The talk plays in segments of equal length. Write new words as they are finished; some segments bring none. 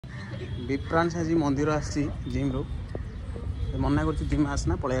विप्रांश आज मंदिर आसी जिम रू मना कर जिम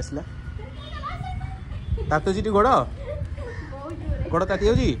आसना पलि आसला तातुची गोड़ गोड़ ताती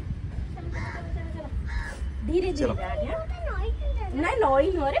हो धीरे धीरे ना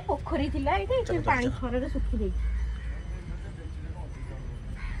नई नुरे पोखरी थिला एठी पानी खररे सुखी दे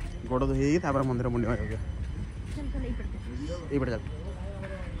गोड़ धोई तापर मंदिर मुंडी मार गया चल चल ए पड़ जा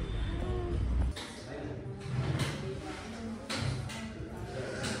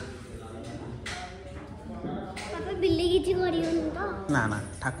पापा बिल्ली किछि करियो तो ना ना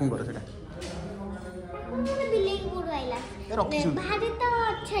ठाकुर कर सेटा बिल्ली को आइला रखी बाहर तो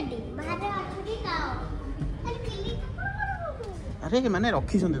छडी बाहर छडी काओ अरे बिल्ली अरे माने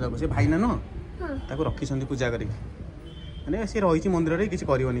रखी से भाई ना न ताको रखी पूजा करी माने सी रही मंदिर रे किसी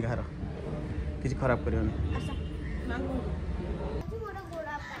करबनी कहार किसी खराब करबनी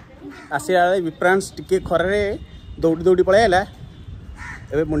आसिया विप्रांश टिके खरे दौड़ी दौड़ी पळेला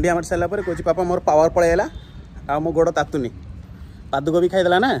एबे मुंडिया मार साला पर कोची पापा मोर पावर पळेला आ मो गोड़ तातुनी पादुक भी खाई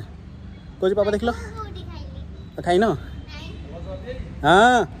देला ना कोची पापा देखलो खाई न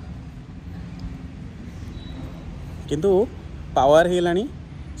हाँ किंतु पावर हेलानी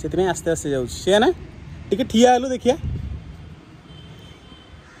से आस्ते आस्ते जाऊँ सी ना टिके ठिया हलु देखिया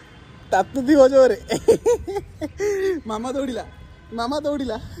तातु थी जोरे मामा दौड़िला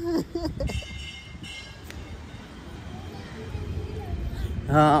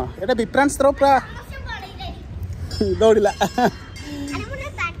हाँ एटा विप्रांश तरफ पूरा दौड़िला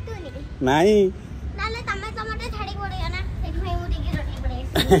नहीं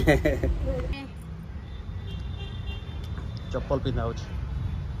चप्पल पिंधा हो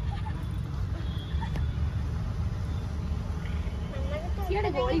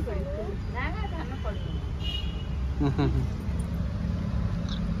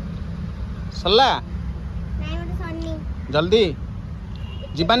सरला जल्दी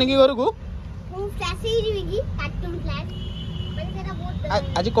जीवानी की घर को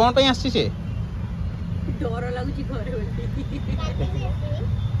आज कौन पे आसी से डर लगुची घरे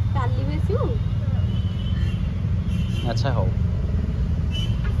काली बेसु अच्छा हो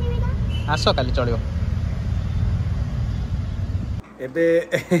आस काली चलो एबे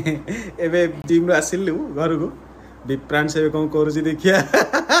एबे जिम रू आसिलु घर को विप्रांश एबे कौन करूची देखिया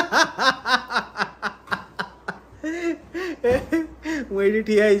मुझे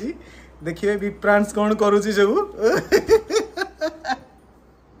ठिया देखिए विप्रांश कौन करूची सब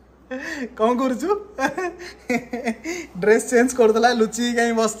कौन करूचु ड्रेस चेंज कर देला लुची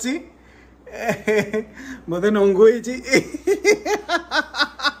कहीं बसची मते नंगो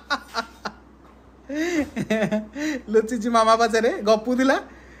लुची मामा पचारे गपु दिला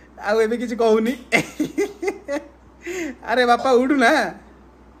आउ एबे किछि कहूनी अरे बापा उठू ना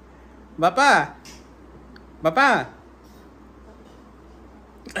बापा बापा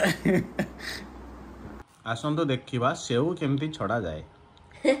आसंतो देखिबा सेऊ केमती छड़ा जाए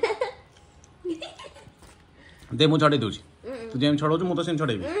दे मु छड़े दूची तू जेम छड़ो मु तो सेम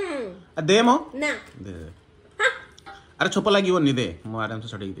छड़ेबी दे मो ना दे अरे छोप लागिवनी दे मु आराम से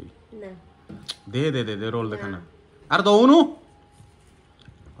छड़ेई देबी ना दे दे दे दे रोल देखाना अरे दउनु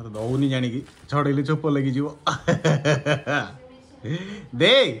मत दउनी जानी की छड़ेली छोप लगी जीवो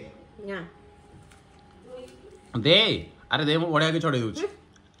दे ना दे अरे दे मु बढ़िया के छड़े दूची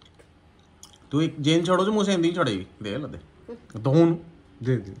तू एक जेन छड़ो मु सेम दी छड़ेबी दे ल दे दउनु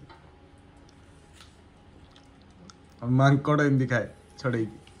दे दे मांकड़ एमती खाए छड़े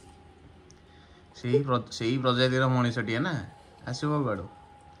से प्रजातिर मनीषटी ना आसो बाड़ो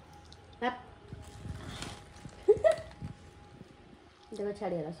देखो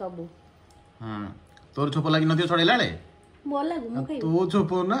छाड़ीला सब तोर छोप लगी नथि छड़ेला ले मोर लागु मु खाइ तू छोप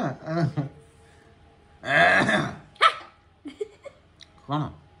ना कौन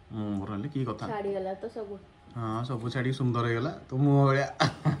मोर की कथा छाड़ीला तो सब हाँ सब छाड़ी सुंदर हो गला तो मुह भलिया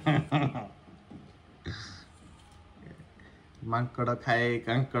मांकड़ खाए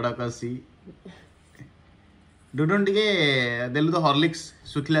कांकड़ कसी डुडुन टिके देलु तो हॉर्लिक्स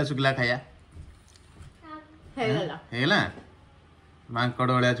सुखिला सुखिला खाया हेला मांकड़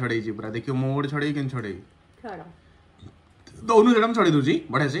वाला छड़े पूरा देखियो मोड़ छड़े केन छड़े छड़ा दोनों जड़म छड़े दूची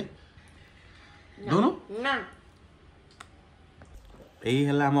बढ़िया से दोनों ना यही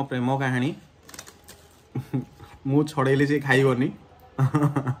है आम प्रेम कहानी मु छड़ेली से खाइबनी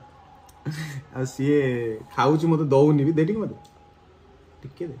आ सी खाऊची मत दौनी भी दे मत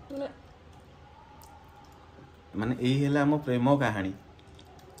टिके दे माने यही है आम प्रेम कहानी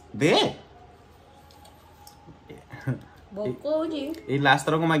दे लास्ट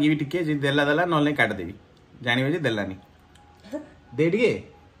थरक मागिबी टिके जे देला देला नले काट देबी जानिबे जे देलानी दे टिके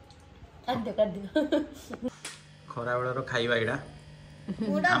खरा बेलार खाइबा एडा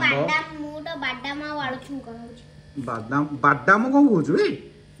ମୁଁ ତ ବାଦାମ ଆଉ ଆଳୁ ଛୁଙ୍କ ହଉଛି। ବାଦାମ ବାଦାମ କଣ କହୁଛୁ ଏ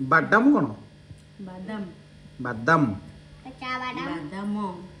ବାଦାମ କଣ ବାଦାମ ବାଦାମ କଞ୍ଚା ବାଦାମ ବାଦାମ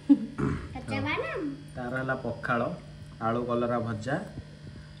କଞ୍ଚା ବାଦାମ। ତାର ହେଲା ପଖାଳ ଆଳୁ କଲରା ଭଜା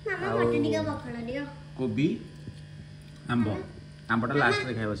ମାମା ଆଉ ମତେ ଟିକେ ପଖାଳ ଦିଅ। କୋବି ଆମ୍ବ ଆମ୍ବଟା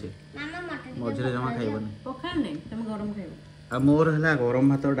ଲାଷ୍ଟରେ ଖାଇବ ସେ ମାମା ମତେ ଟିକେ ମଝିରେ ଜମା ପଖାଳ ଦିଅ। ଖାଇବନି। ପଖାଳ ନାହିଁ ତମେ ଗରମ ଖାଇବ। ଆଉ ମୋର ହେଲା ଗରମ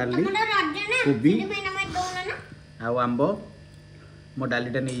ଭାତ ଡାଲି ତମର ରଜ ନା କୋବି ସେଥିପାଇଁ ତମେ ଦଉନ ନା। ଆଉ ଆମ୍ବ ମୋ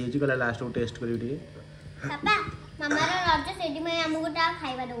ଡାଲିଟା ନେଇଯାଇଛି କହିଲା ଲାଷ୍ଟକୁ ଟେଷ୍ଟ କରିବି ଟିକେ। ବାପା ମାମାର ରଜ ସେଥିପାଇଁ ଆମକୁ ତା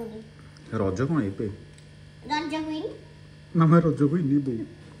ଖାଇବା ଦଉନି। ରଜ କଣ ଏବେ ରଜ କୁଇନ୍ ମାମା ରଜ କହିନି ବୋଉ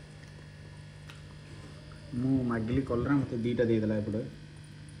ମୁଁ ମାଗିଲି କଲରା ମୋତେ ଦୁଇଟା ଦେଇଦେଲା ଏପଟେ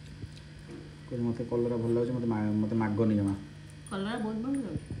କହିଲି ମୋତେ କଲରା ଭଲ ଲାଗୁଛି ମୋତେ ମାଗନି ଜମା କଲରା ବହୁତ ଭଲ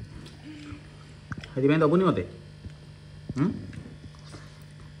ଲାଗୁଛି। ସେଥିପାଇଁ ଦେବୁନି ମୋତେ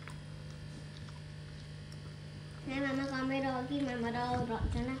ମାମା କମେ ରହୁଛି ମାମାର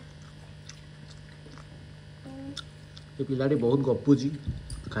ରଜ ନା। ଏ ପିଲାଟି ବହୁତ ଗପୁଛି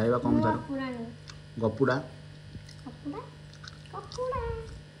ଖାଇବା କମ୍ ତାର ଗପୁଡ଼ା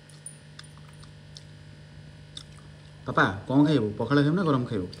ପାପା କ'ଣ ଖାଇବୁ ପଖାଳ ଖାଇବୁ ନା ଗରମ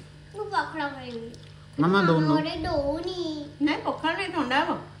ଖାଇବୁ? ମୁଁ ପଖାଳ ଖାଇବି। ମାମା ଦଉନୁ ମୋତେ ଦଉନି। ନାଇଁ ପଖାଳ ନାହିଁ ଥଣ୍ଡା ହବ।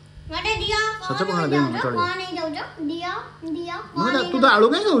 ମୋତେ ଦିଅ। ସଜ ପଖାଳ ଦେ ମାମା ଚଳିବ। କଣ ନେଇ ଯାଉଛ? ଦିଅ ଦିଅ। ତୁ ତ ଆଳୁ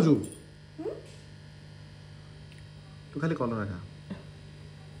କାହିଁ ଖାଉଛୁ? ତୁ ଖାଲି କଲରା ଖା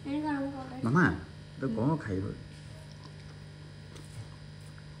ମାମା ତୁ କ'ଣ ଖାଇବ?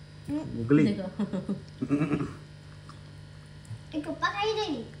 ଗୁଗଲି ଚୋପା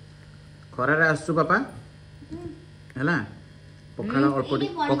ଖାଇଦେବି। ଖରାରେ ଆସୁଛୁ ବାପା ହେଲା ପଖାଳ ଅଳ୍ପ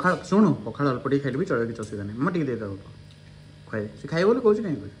ଟିକେ ପଖାଳ ଶୁଣୁ ପଖାଳ ଅଳ୍ପ ଟିକେ ଖାଇଦେବି ଚଳିବ କିଛି ଅସୁବିଧା ନାହିଁ। ମାମା ଟିକେ ଦେଇଦେବ ଖାଇ ସେ ଖାଇବ ବୋଲି କହୁଛି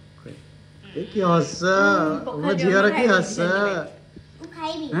କାହିଁ କହୁଛି କି ହସ ମୋ ଝିଅର କି ହସ ମୁଁ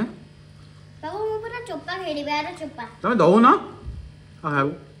ଖାଇବି। ବାବୁ ମୁଁ ପୁରା ଚୋପା ଖାଇଦେବି ଆର ଚୋପା। ତମେ ଦଉନ ଖାଉ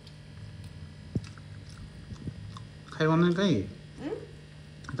ଖାଇବ ନା କାହିଁକି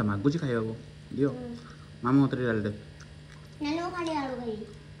ତ ମାଗୁଛି ଖାଇବାକୁ ଦିଅ ମାମା ମୋତେ ଟିକେ ଡାଲି ଦେ। ନାଇଁ ମୁଁ ଖାଲି ଆଳୁ ଖାଇବି।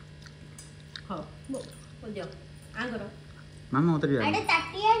 ହଉ ଦିଅ ଆଙ୍କର ମାମା ମୋତେ ଟିକେ ଆଡ଼େ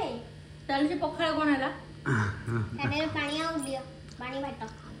ତାଟିଆରେ ତାହେଲେ ସେ ପଖାଳ କ'ଣ ହେଲା? ତାଟିଆରେ ପାଣି ଆଉ ଦିଅ ପାଣି ଭାତ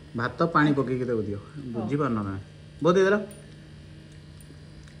ଭାତ ପାଣି ପକେଇକି ତାକୁ ଦିଅ ବୁଝିପାରୁନ ନା ବହୁତ ଦେଇଦେଲ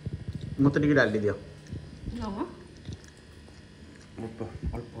ମୋତେ ଟିକେ ଡାଲି ଦିଅ ଅଳ୍ପ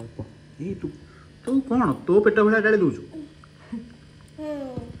ଅଳ୍ପ ଅଳ୍ପ ଏଇ ତୁ କ'ଣ ତୋ ପେଟ ଭଳିଆ ଡାଳି ଦେଉଛୁ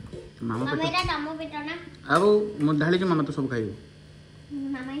ମାମା ପେଟ ତମ ପେଟ ନା ଆଉ ମୁଁ ଢାଳିଛି ମାମା ତ ସବୁ ଖାଇବ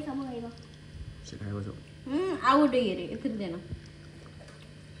ମାମା ହିଁ ସବୁ ଖାଇବ ସେ ଖାଇବ ସବୁ ଆଉ ଗୋଟେ ଇଏରେ ଏଥିରେ ଦେନ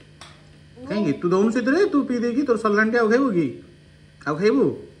କାହିଁକି ତୁ ଦଉନୁ ସେଥିରେ ତୁ ପିଇ ଦେଇକି ତୋର ସରିଲାଣି ଆଉ ଖାଇବୁ କି ଆଉ ଖାଇବୁ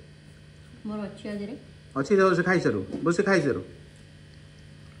ମୋର ଅଛି ଆଜିରେ ଅଛି ଯାଉ ସେ ଖାଇସାରୁ ବସ ସେ ଖାଇସାରୁ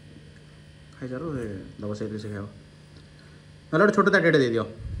ଦବ ସେଇଥିରେ ସେ ଖାଇବ ନହେଲେ ଗୋଟେ ଛୋଟ ତାଟିଆଟେ ଦେଇଦିଅ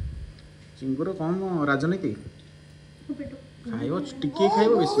ଚିଙ୍ଗୁର କ'ଣ ରାଜନୀତି ଖାଇବ ଟିକେ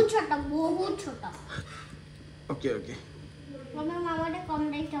ଖାଇବ ବେଶୀ ବହୁତ ଛୋଟ ଓକେ ଓକେ ମାମା ଟିକେ କମ୍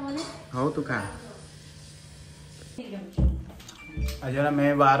ଦେଇଛ ବୋଲେ ହଉ ତୁ ଖା ଆଜି ହେଲା ମେ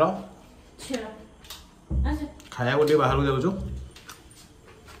 12 ଖାଇବାକୁ ଟିକେ ବାହାରକୁ ଯାଉଛୁ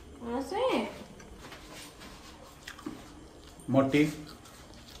ମୋଟି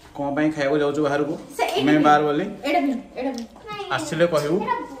କ'ଣ ପାଇଁ ଖାଇବାକୁ ଯାଉଛୁ ବାହାରକୁ ମେ 12 ବୋଲି ଆସିଲେ କହିବୁ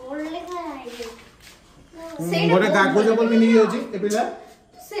ଗୋଟେ କାଗଜ ବଲ ପିନ୍ଧିକି ଯାଉଛି ଏ ପିଲା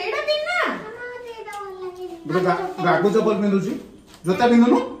କାଗଜ ବଲ ପିନ୍ଧୁଛି ଜୋତା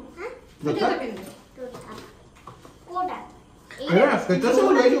ପିନ୍ଧୁନୁ ଜୋତା କେତେ ସବୁ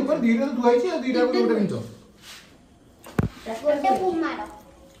ଯାଇଛି ଉପରେ ଦିଟା ତ ଧୁଆଇଛି ଆଉ ଦିଟା ଗୋଟେ ପିନ୍ଧ ଗୋଟେ ମାଡ଼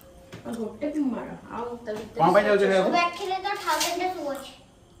ଆଉ କ'ଣ ପାଇଁ ଯାଉଛୁ ଖାଇବାକୁ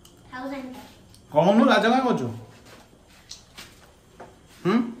କହୁନୁ ରାଜା କାଇଁ କରୁଛୁ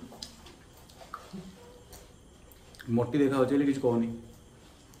ମୋଟି ଦେଖା ଯାଉଛି ହେଲେ କିଛି କହୁନି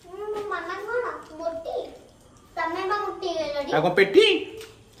ଆଉ କ'ଣ ପେଟି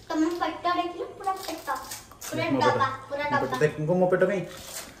ମୋ ପେଟ କାଇଁ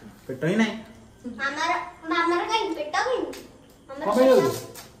ପେଟ ହିଁ ନାହିଁ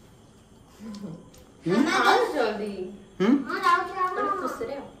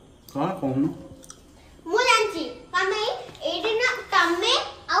କ'ଣ କହୁନୁ ମୁଁ ଜାଣିଛି ଏଇଠି ନା ତମେ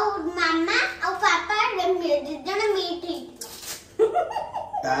ଆଉ ମାମା ଆଉ ପାପା ଦି ଜଣ ମିଟ୍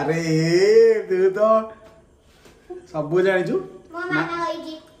ଆରେ ତୁ ତ ସବୁ ଜାଣିଛୁ ମୋ ମାମା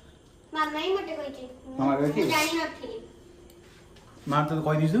କହିଛି ମାମା ହିଁ ମତେ କହିଛି ମାମା କହିଛି ମୁଁ ଜାଣିନଥିଲି ମା ତତେ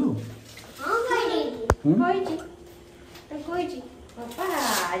କହିଦେଇଛୁ ହଁ କହିଛି ବାପା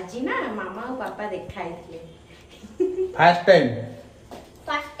ଆଜି ନା ମାମା ଆଉ ବାପା ଦେଖା ହେଇଥିଲେ ଫାର୍ଷ୍ଟ ଟାଇମ୍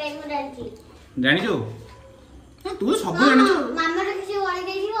ମୁଁ ଜାଣିଛି ଜାଣିଛୁ तू सब जानि छ मामा रे किसी गଳି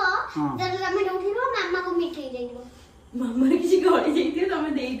ଦେଇଥିବ जब तमे उठिरो मामा को मिठाई ଦେଇଥିବ मामा रे किसी गଳି ଦେଇଥିବ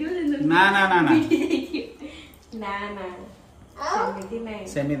तमे ଦେଇଥିବ ना ना ना ना ना ना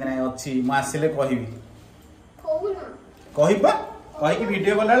सेमिति नाही अछि म आसिले कहिबी कहू ना कहिबा कहि कि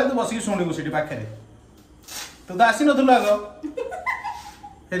वीडियो बला तू बसी सुनिबु सिटी पाखरे तू तो आसी नथुला आगो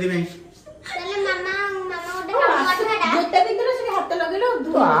हेदी में चले मामा ओटे काम करना गोटे बिंदर से हाथ लगेलो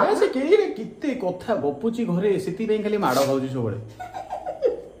तो आ से के रे किते कथा गपुची घरे सिटी पे खाली माडो खाउची सबले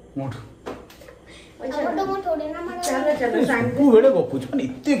मोठ ओटे मो थोड़े ना मारो चलो चलो सांग तू हेडे गपुची पण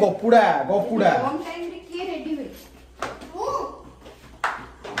इते गपुडा गपुडा कम टाइम रे के रेडी हुए मु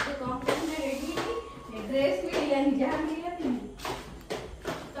तो कम टाइम रे रेडी ड्रेस भी लियानी जहां लिया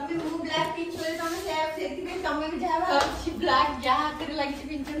तमे मु ब्लैक पिंच होले तमे सेति में तमे भी जहां अछि ब्लैक जहां करे लागि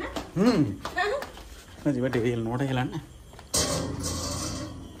पिंच ना जी बेटे ये नोट हेला ना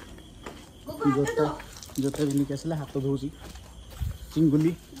जोता जोता भी निके असला हाथ धोसी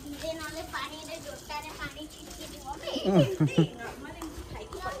चिंगुली दे नाले पानी रे जोटा रे पानी छिटके दिबो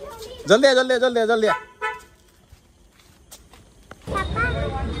जल्दी आ जल्दी आ जल्दी आ जल्दी आ पापा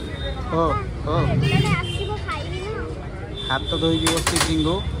ओ ओ बेले आसीबो खाइबी ना हाथ तो धोई की बसती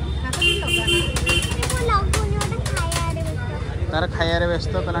चिंगू को लागोनी ओटे खाया रे बेटा तार खाइबारे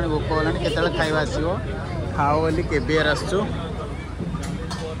व्यस्त कलानी भोक होलानी केतले खाइबा आसीबो खाओ बोली केबेर आसचो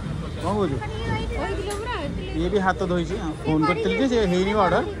कौन बुझु ये भी हाथ धोई फोन करते जे हेनी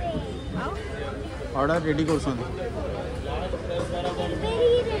ऑर्डर ऑर्डर रेडी करछन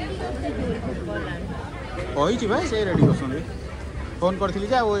कही भाई से रेडी करछन फोन करथिली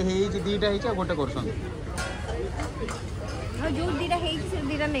जे ओ हेई जे दीटा हेई जे गोटे करछन जो दीरा हेई से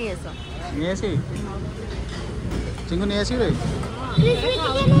दीरा नहीं आसो नहीं आसी चिंगू नहीं आसी रे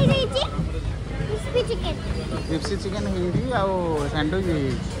क्रिस्पी चिकन क्रिस्पी चिकन हेई आ सैंडविच हेई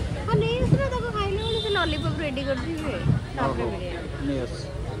हां नहीं उसने तो खाइले वाले से लॉलीपॉप रेडी कर दिए तापर बिरयानी नहीं आसी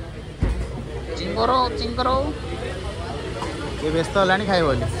चिंगरो ये व्यस्त होलानी खाइ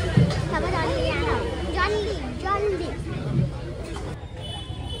बोली सब जल्दी जल्दी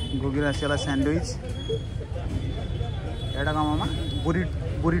गोगिर आसीला सैंडविच एटा का मामा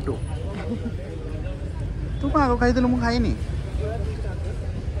बुरीटो तू कहाँ खाई मु खाइनी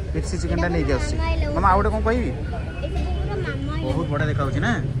क्रिस्पी चिकन टा नहीं आसी मामा आउटे कौन कहबी बहुत बड़ा देखा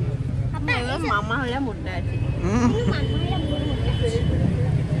ना मामा होला मोटा अछि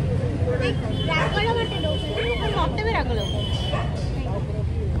मते भी राग लो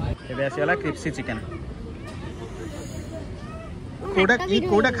एबे आसीला क्रिस्पी चिकन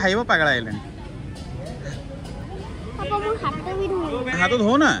कोडा खाइबो पागला आइलानी पापा मो हाथ भी धो हाथ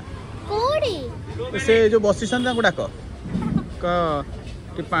धो ना कोडी से जो बसिसन ताको डाक क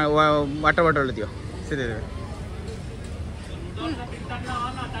कि वाटर बॉटल दियो से दे दे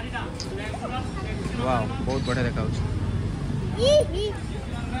वाओ बहुत बढ़िया देखा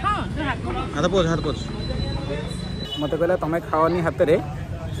हाथ पोछ मत कहला तुम खाओनी हाथ रे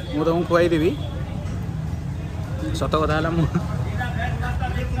मु तुमको खुआई देवी सत कथा है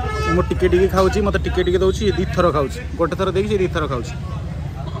मु टिके टिके खाऊची मत टिके टिके दउची दी थर खाऊची गोटे थर देखी दी थर खाऊची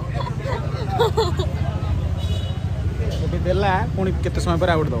एबे देला पुणी केते समय पर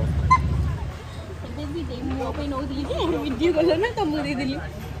आउट दो एबे भी दे मो पे नो दिली जे वीडियो करलो ना तो मु दे दिली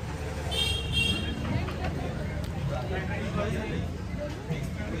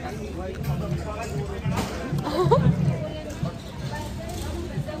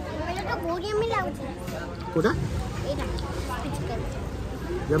मेरे तो बहुत यम्मी लागुଛି कोटा एटा चिकन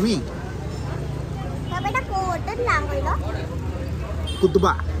यम्मी तब एटा कोटा लागइलो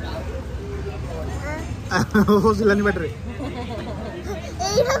कुतबा हो सिलानी बैटरी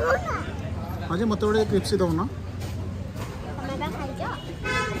एटा कोना हां जे मते बडे क्रिप्सी दो ना तमे बा खाइजो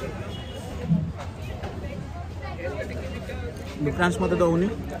डिफरेंस मते दउनी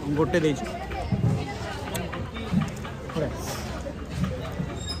गोटे देछि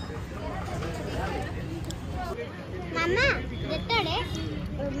मामा जेतडे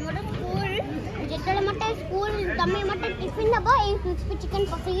मोर स्कूल जेतडे मटे स्कूल तमे मटे टिफिन दबो ए क्रिस्पी चिकन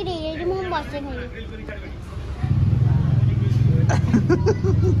पसई रे रे मु बसे खाई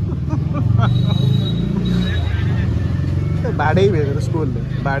बाड़े भी स्कूल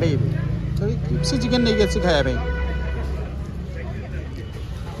बाड़े भी तो क्रिप्सी चिकन नहीं अच्छी खाया भाई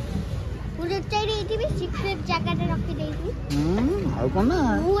पूरे चाइरे इति भी सीक्रेट जगह रे रखी देई आ कोन ना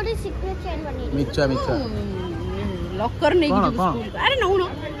पूरे सीक्रेट चेन बनी मिच्छा लॉकर नहीं की स्कूल अरे नो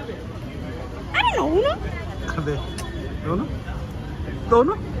अबे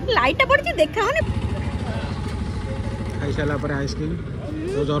दोनों लाइट पड़ची देखा ने खाई साला पर आइसक्रीम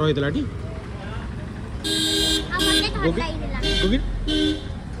तो जरो होइतला टी हमने ठंडा ही दिला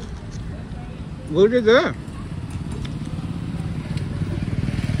गोगी दे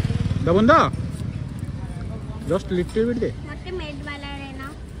दबन दा जस्ट लिटिल बिट दे मते मेड वाला रहना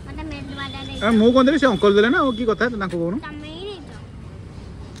मते मेड वाला रे ए मु कोन दे से अंकल देले ना ओ की कथा ताको कोन तमे ही रे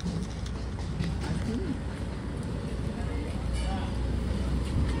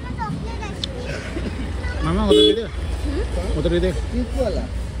मामा उधर दे किस वाला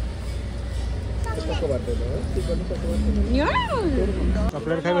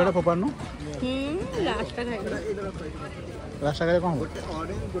चॉकलेट खाई बेटा फोपान नो लास्ट खाई रास्ता करे कौन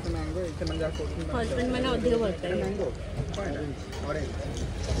ऑरेंज गोटे मैंगो इथे मन जा हस्बैंड मैंने अधिक भल पाए मैंगो ऑरेंज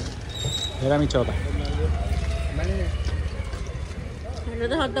हेरा मिछ होता माने हेलो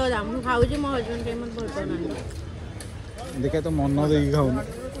तो सत बजा मु खाऊजी मो हस्बैंड के मत भल पाना देखे तो मन दे खाऊ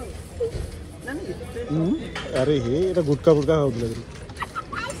अरे हे एटा गुटका गुटका खाऊ लगे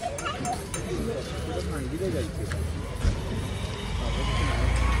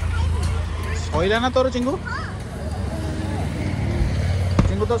सैला ना तोर चिंगू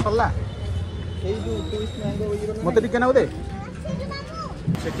चिंगू तो सरला এই যে টুইস্ট ম্যাঙ্গো ওইগুলো मत टिके ना दे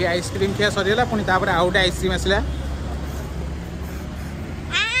सेठी आइसक्रीम खिया सरीला पुणी तापर आउ गोटे आइसक्रीम आसला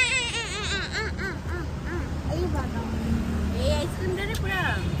ए आइसक्रीम रे पूरा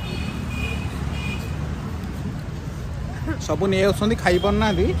सब नहीं आसुँच खाई पार ना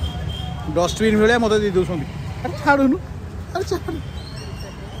डस्टबिन भाया मत दे दौरान अरे छाड़ूनु अरे छाड़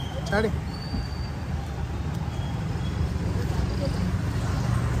छाड़े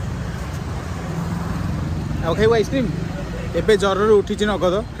आउ खाइब आइसक्रीम एबे जरूर उठी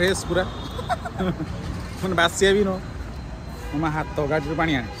नगद फ्रेश पूरा मैंने बासिया भी न ममा हाथ गाड़ी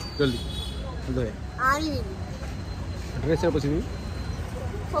पानी आने जल्दी धोए ड्रेस पशिदी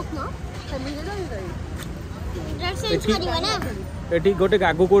एटी गोटे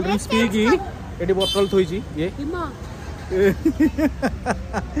गागो कोल्ड ड्रिंक्स पी की एटी बोतल थोइची ये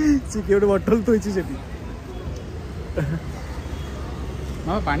सी के बोतल थोइची सेटी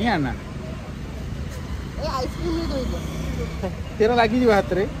मामा पानी आना आइसक्रीम रे दोइलो तेरा लागी जो हाथ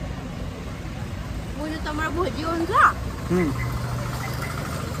रे मु जो तमरा भोजी होनला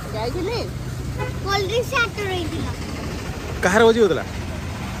जाई गेले कोल्ड ड्रिंक से आट रही थी कहार बजी होतला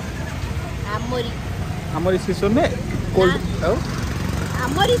आमोरी हमर स्टेशन में कोल्ड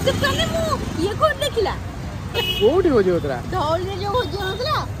आमोर रिसेप्शन में मु ये कोन देखिला कोठी बजी होतला ढोल रे जो भोजी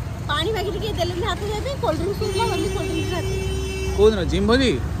होनला पानी मागी के देले हाथ देबे कोल्ड ड्रिंक सुनला बोली कोल्ड ड्रिंक हाथ को दिन जिम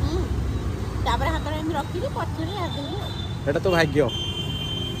भजी तापर हाथ रे हम रखिली पछरे हाथ दे एटा तो भाग्य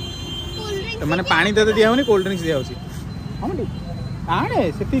कोल्ड ड्रिंक माने पानी दे दिया होनी कोल्ड ड्रिंक्स दिया होची हम टी आणे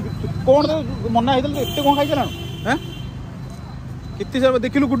सेती कोन तो मना हेदल एते कोन खाइ चलानो हैं कित्ती सब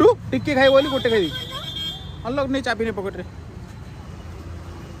देखिलु गुडू टिके खाइ बोली गोटे खाइ अनलॉक नहीं चाबी ने पॉकेट रे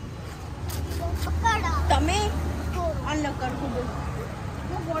पकड़ा तमे अनलॉक कर दो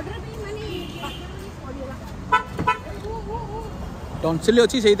वो बॉर्डर पे माने टॉन्सिल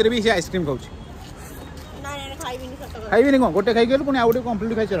अच्छी से भी से आइसक्रीम खाऊची ना ना खाइबी नि सत खाइबी नहीं कौन गोटे खाई गलु पुणी आउटे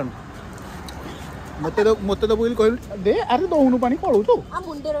कंप्लीट खाई चलन मते तो बोल कहल दे अरे दौनु पानी पळू तो आ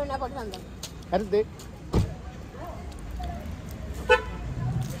मुंडे रोना पड़थांदा अरे दे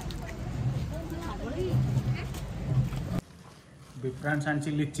विप्रांश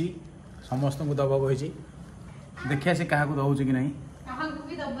आनी लिची समस्त को दबा कही देखिए से क्या दौच कि नहीं काहाकू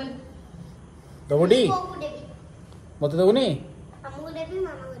भी डबल दबटी कोकू देबी मत दबुनी हमको देबी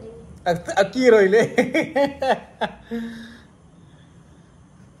मामा को देबी की रहिले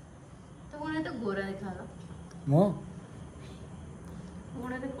तो कोने तो गोरा दिखाला मो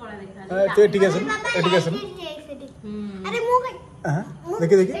कोने तो कोला दिखाला तो ठीक है सुन ठीक है सुन अरे मुंह का हां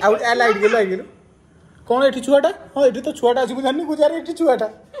देखि देखि आउट आ लाइट गेलो कौन एठी छुआटा हां एठी तो छुआटा अछि बुझानी गुजारे एठी छुआटा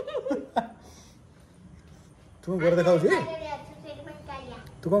तू गोरा देखाउ छी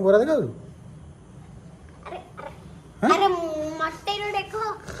तू कौन गोरा देखाउ अरे मटे रो देखो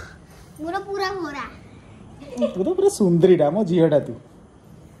मोर पूरा गोरा तू तो पूरा सुंदरीटा मो झियोटा तू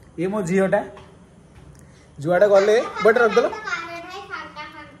ये मो झियोटा जुआडा गले बट रख दलो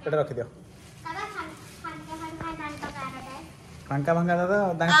बट रख दियो फांका फांका दादा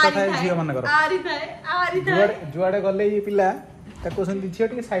दांत थाए झियो मन करो आरी थाए जुआडे गले ये पिला ताको संति झियो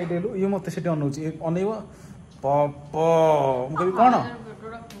टिके साइड हेलु ये मते सेठी अनउची अनैबो पप मु कहि कोन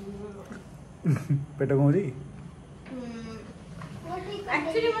पेट कोउजी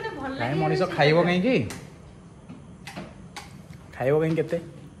एक्चुअली मते भल काई मनिष खाइबो कहीं की खाइबो कहीं केते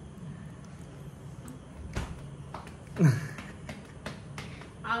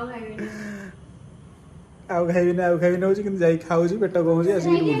आउ खाइबे आउ खाइबी ना होची किंतु जाई खाउची पेट कोउजी आसी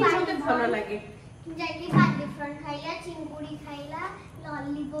मते भल लागे जाके फाट डिफरेंट खाइला चिंगुड़ी खाइला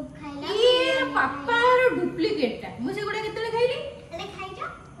लॉलीपॉप खाइला ये पापा रो डुप्लीकेट ता मुसे गोडा केतले खाइली अरे खाइ जा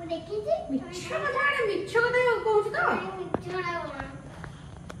वो देखी जी मिछ कथा कहूछ तो मिछड़ा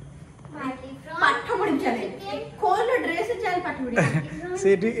चले खोल ड्रेस चल पाठ पढ़िया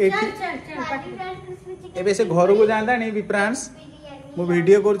सेठी चल चल चल पाठ एबे से घर को जाता नहीं विप्रांश मु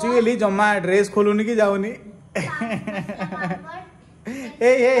वीडियो करछु एली जम्मा ड्रेस खोलुनी कि जाउनी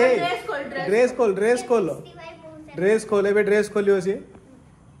ए ड्रेस खोल एबे ड्रेस खोलियो से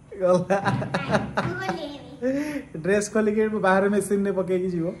गला ड्रेस खोली के बाहर मशीन ने पके की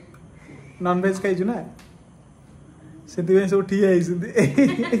जीवो नॉन वेज खाइछु ना सेति में सब ठिया आइसुंदी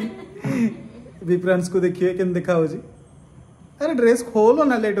विप्रांश को देखिए केन देखा होजी अरे ड्रेस खोलो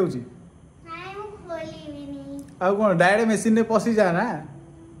ना लेट होजी आ कौन डायरेक्ट मशीन ने पसी जा ना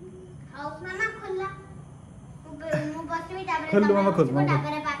खोल लो मामा खोल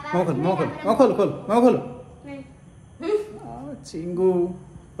चिंगू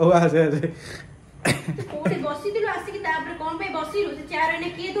ओ आ जा कोठे बसी दिलो आसी कि तापर कोन पे बसी रो से चार ने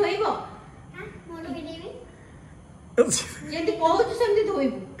के धोइबो जेंती पहुच सेमती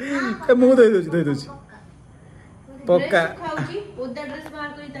धोइबो मु धोई दोची पक्का खाउची ओदा ड्रेस बाहर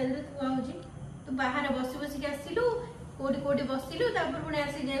कोई तादरे खाउची तो बाहर बसी बसी के आसिलु कोडी कोडी बसिलु तापर पुणे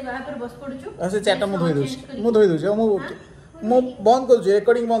आसी जे बाहर पर बस पडुछु असे चाटा मु धोई दोची मु बंद कर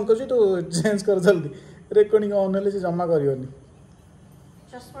रिकॉर्डिंग बंद कर तू चेंज कर जल्दी रिकॉर्डिंग ऑन हेले जमा करियोनी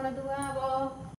चश्मा दुआ अब